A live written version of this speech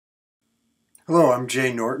Hello, I'm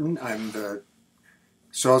Jay Norton. I'm the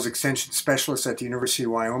Soils Extension Specialist at the University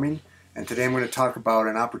of Wyoming, and today I'm going to talk about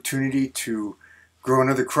an opportunity to grow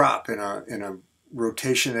another crop in a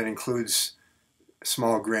rotation that includes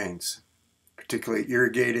small grains, particularly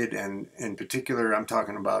irrigated, and in particular I'm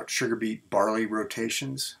talking about sugar beet barley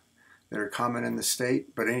rotations that are common in the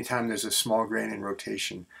state. But anytime there's a small grain in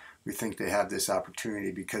rotation, we think they have this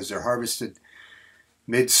opportunity because they're harvested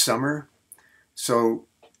mid-summer. So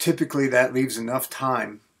typically that leaves enough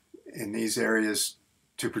time in these areas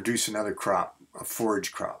to produce another crop, a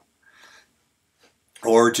forage crop,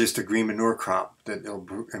 or just a green manure crop that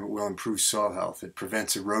will improve soil health. It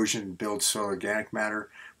prevents erosion and builds soil organic matter.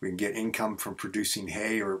 We can get income from producing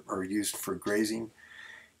hay or used for grazing.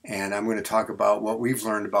 And I'm going to talk about what we've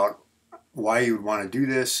learned about why you would want to do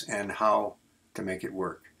this and how to make it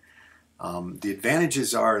work. The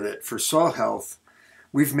advantages are that for soil health,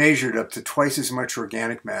 we've measured up to twice as much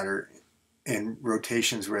organic matter in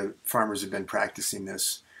rotations where farmers have been practicing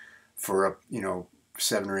this for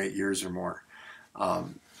 7 or 8 years or more.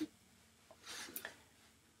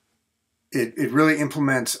 It really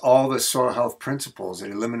implements all the soil health principles.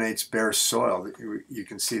 It eliminates bare soil. You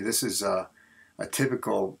can see this is the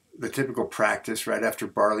typical practice right after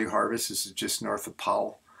barley harvest. This is just north of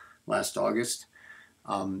Powell last August.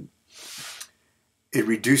 It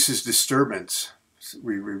reduces disturbance.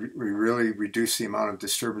 We really reduce the amount of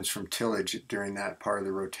disturbance from tillage during that part of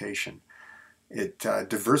the rotation. It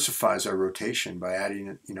diversifies our rotation by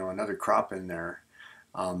adding another crop in there.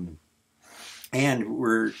 And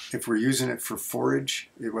if we're using it for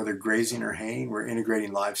forage, whether grazing or haying, we're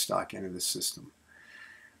integrating livestock into the system.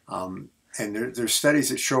 And there's studies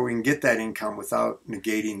that show we can get that income without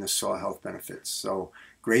negating the soil health benefits. So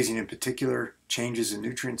grazing in particular changes the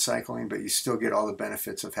nutrient cycling, but you still get all the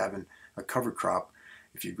benefits of having a cover crop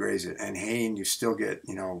if you graze it. And haying, you still get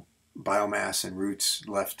biomass and roots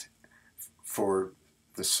left for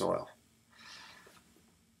the soil.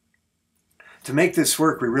 To make this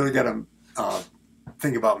work, we really got to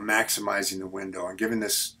think about maximizing the window and giving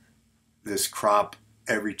this crop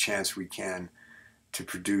every chance we can to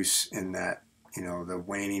produce in that the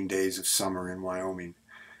waning days of summer in Wyoming.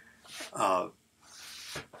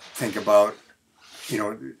 Think about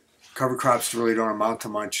cover crops really don't amount to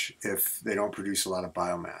much if they don't produce a lot of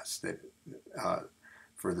biomass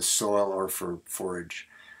for the soil or for forage.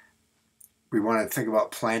 We want to think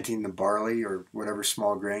about planting the barley or whatever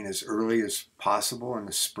small grain as early as possible in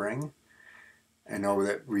the spring. I know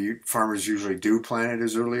that farmers usually do plant it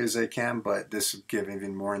as early as they can, but this will give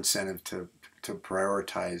even more incentive to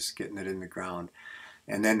prioritize getting it in the ground.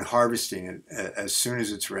 And then harvesting it as soon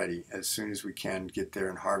as it's ready, as soon as we can get there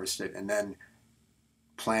and harvest it. And then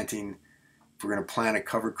planting, if we're going to plant a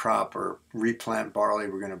cover crop or replant barley,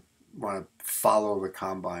 we're going to want to follow the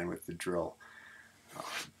combine with the drill.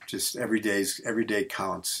 Just every day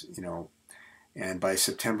counts, and by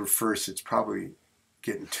September 1st, it's probably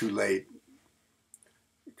getting too late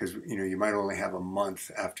because, you might only have a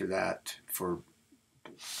month after that to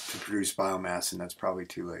produce biomass, and that's probably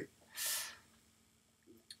too late.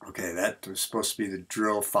 Okay, that was supposed to be the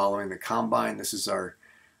drill following the combine. This is our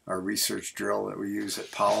research drill that we use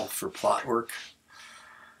at Powell for plot work.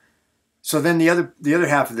 So then the other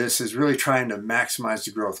half of this is really trying to maximize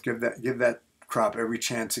the growth. Give that crop every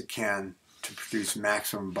chance it can to produce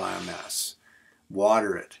maximum biomass.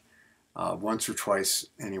 Water it once or twice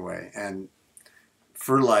anyway, and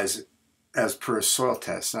fertilize it as per a soil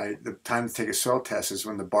test. Now, the time to take a soil test is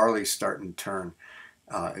when the barley's starting to turn.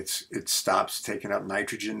 It stops taking up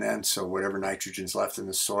nitrogen then, so whatever nitrogen's left in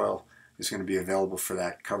the soil is going to be available for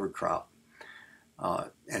that cover crop.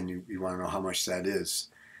 And you want to know how much that is.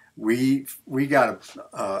 We got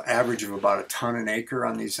an average of about a ton an acre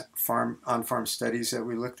on these on-farm studies that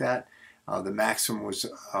we looked at. The maximum was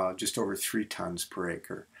just over 3 tons per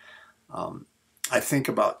acre. I think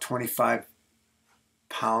about 25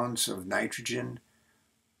 pounds of nitrogen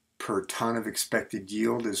per ton of expected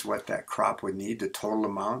yield is what that crop would need, the total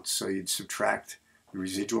amount. So you'd subtract the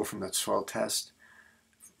residual from that soil test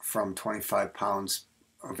from 25 pounds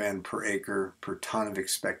of N per acre per ton of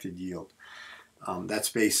expected yield. That's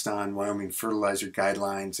based on Wyoming fertilizer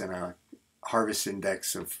guidelines and a harvest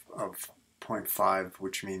index of 0.5,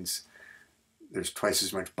 which means there's twice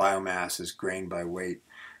as much biomass as grain by weight.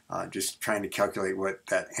 Just trying to calculate what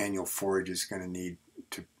that annual forage is going to need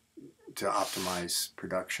to optimize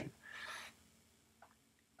production.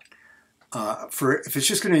 If it's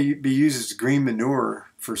just going to be used as green manure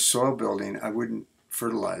for soil building, I wouldn't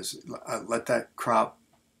fertilize. Let that crop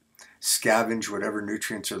scavenge whatever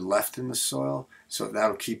nutrients are left in the soil. So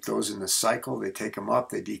that'll keep those in the cycle. They take them up,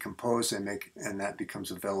 they decompose, and that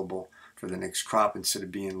becomes available for the next crop instead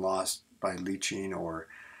of being lost by leaching or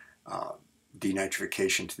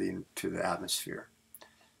denitrification to the atmosphere.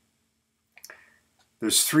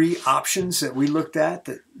 There's 3 options that we looked at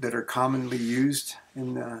that are commonly used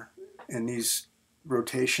in these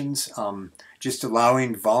rotations. Just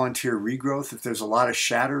allowing volunteer regrowth. If there's a lot of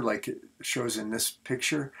shatter, like it shows in this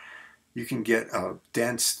picture, you can get a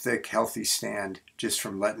dense, thick, healthy stand just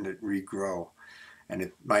from letting it regrow. And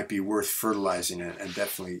it might be worth fertilizing it and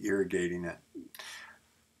definitely irrigating it.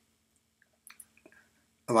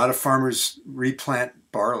 A lot of farmers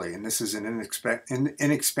replant barley, and this is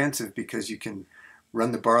inexpensive because you can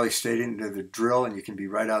run the barley straight into the drill, and you can be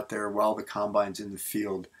right out there while the combine's in the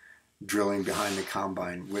field drilling behind the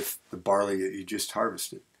combine with the barley that you just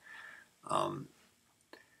harvested.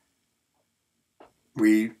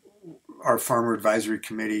 Our farmer advisory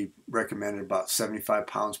committee recommended about 75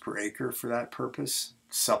 pounds per acre for that purpose,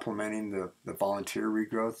 supplementing the volunteer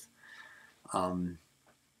regrowth. And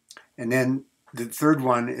then the third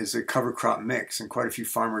one is a cover crop mix, and quite a few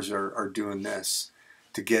farmers are doing this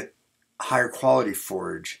to get higher quality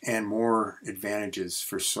forage and more advantages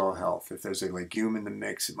for soil health. If there's a legume in the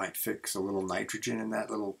mix, it might fix a little nitrogen in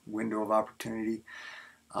that little window of opportunity.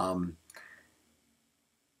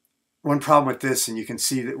 One problem with this, and you can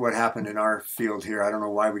see that what happened in our field here, I don't know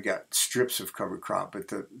why we got strips of cover crop, but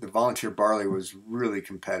the volunteer barley was really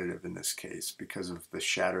competitive in this case because of the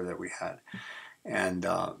shatter that we had. And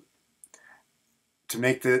to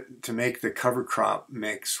make the cover crop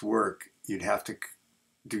mix work, you'd have to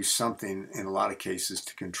do something in a lot of cases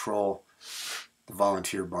to control the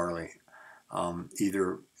volunteer barley.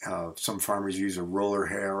 Either some farmers use a roller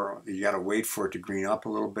harrow. You got to wait for it to green up a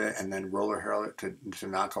little bit and then roller harrow it to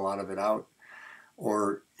knock a lot of it out,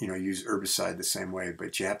 or use herbicide the same way.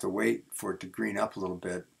 But you have to wait for it to green up a little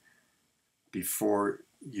bit before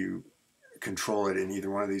you control it in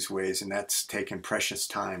either one of these ways, and that's taking precious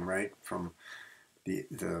time, right, from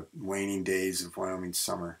the waning days of Wyoming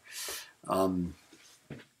summer.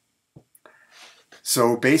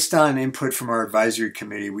 So based on input from our advisory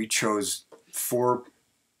committee, we chose 4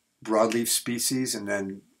 broadleaf species, and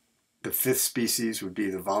then the 5th species would be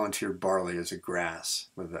the volunteer barley as a grass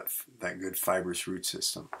with that good fibrous root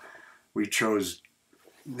system. We chose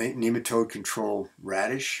nematode control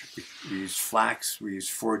radish, we used flax, we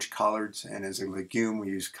used forage collards, and as a legume we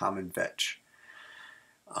used common vetch.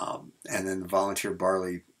 And then the volunteer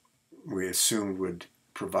barley we assumed would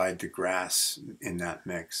provide the grass in that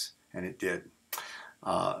mix, and it did.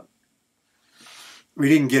 We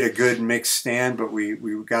didn't get a good mixed stand, but we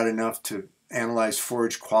got enough to analyze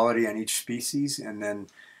forage quality on each species and then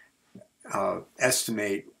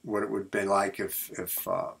estimate what it would be like if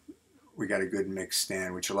we got a good mixed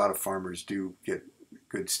stand, which a lot of farmers do get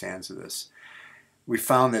good stands of this. We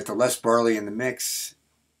found that the less barley in the mix,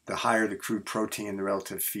 the higher the crude protein and the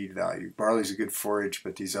relative feed value. Barley is a good forage,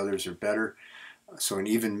 but these others are better. So an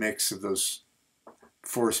even mix of those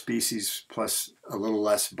 4 species plus a little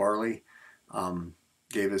less barley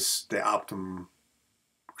gave us the optimum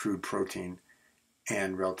crude protein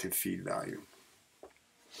and relative feed value.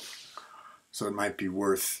 So it might be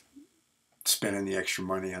worth spending the extra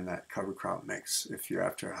money on that cover crop mix if you're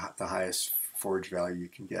after the highest forage value you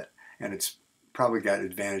can get. And it's probably got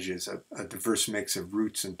advantages. A diverse mix of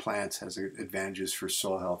roots and plants has advantages for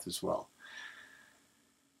soil health as well.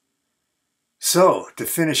 So to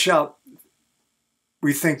finish up,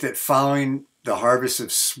 we think that following the harvest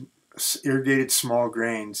of irrigated small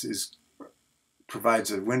grains provides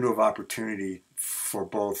a window of opportunity for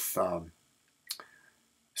both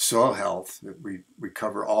soil health. That we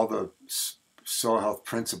cover all the soil health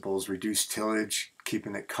principles: reduce tillage,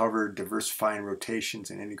 keeping it covered, diversifying rotations,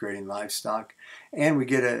 and integrating livestock. And we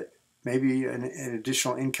get maybe an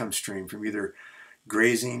additional income stream from either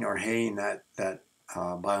grazing or haying that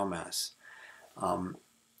biomass.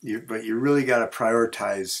 But you really got to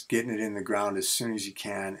prioritize getting it in the ground as soon as you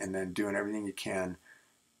can, and then doing everything you can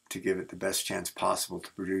to give it the best chance possible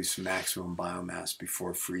to produce maximum biomass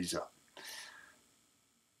before freeze up.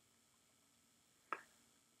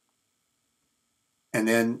 And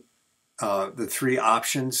then the 3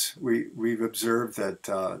 options, we've observed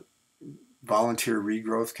that volunteer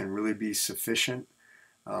regrowth can really be sufficient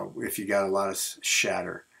if you got a lot of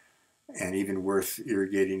shatter, and even worth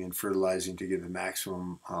irrigating and fertilizing to get the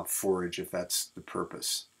maximum forage if that's the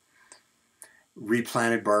purpose.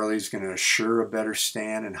 Replanted barley is going to assure a better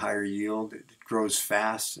stand and higher yield. It grows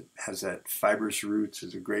fast, it has that fibrous roots,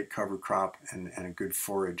 is a great cover crop and a good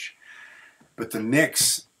forage. But the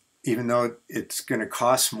mix, even though it's going to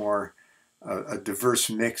cost more, a diverse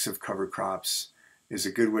mix of cover crops is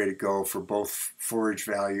a good way to go for both forage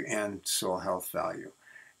value and soil health value.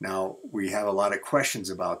 Now, we have a lot of questions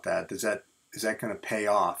about that. Is that going to pay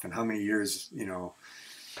off? And how many years,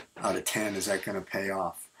 out of 10 is that going to pay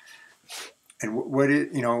off? And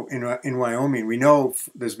in Wyoming, we know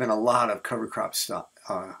there's been a lot of cover crop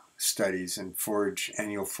studies and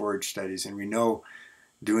annual forage studies, and we know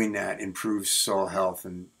doing that improves soil health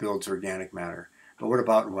and builds organic matter. But what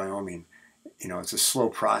about in Wyoming? It's a slow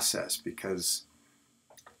process because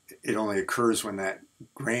it only occurs when that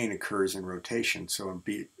grain occurs in rotation. So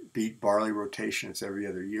in beet barley rotation, it's every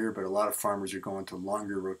other year, but a lot of farmers are going to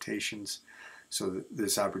longer rotations. So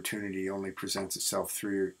this opportunity only presents itself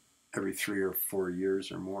every 3 or 4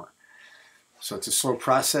 years or more. So it's a slow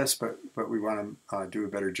process, but we want to do a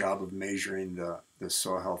better job of measuring the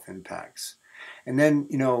soil health impacts. And then,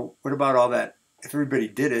 what about all that? If everybody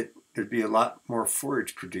did it, there'd be a lot more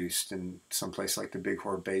forage produced in some place like the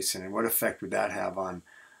Bighorn Basin. And what effect would that have on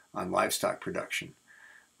livestock production?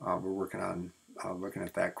 We're working on looking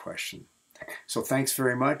at that question. So thanks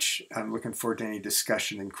very much. I'm looking forward to any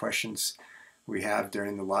discussion and questions we have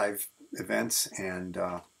during the live events, and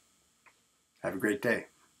have a great day.